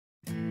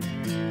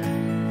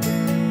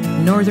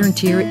Northern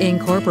Tier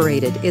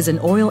Incorporated is an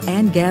oil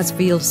and gas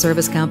field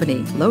service company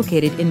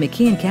located in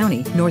McKean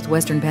County,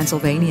 northwestern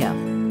Pennsylvania.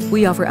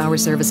 We offer our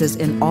services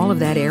in all of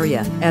that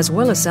area, as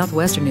well as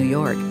southwestern New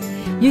York.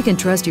 You can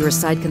trust your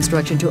site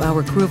construction to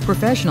our crew of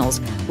professionals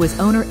with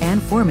owner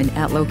and foreman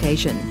at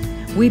location.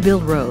 We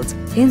build roads,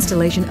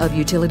 installation of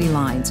utility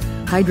lines,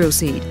 hydro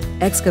seed,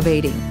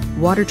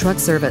 excavating, water truck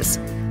service.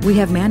 We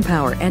have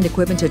manpower and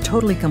equipment to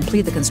totally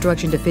complete the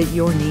construction to fit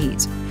your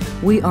needs.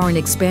 We are an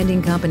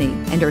expanding company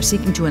and are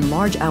seeking to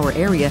enlarge our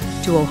area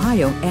to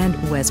Ohio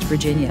and West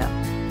Virginia.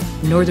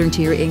 Northern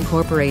Tier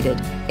Incorporated,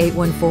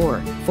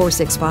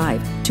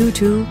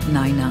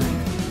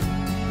 814-465-2299.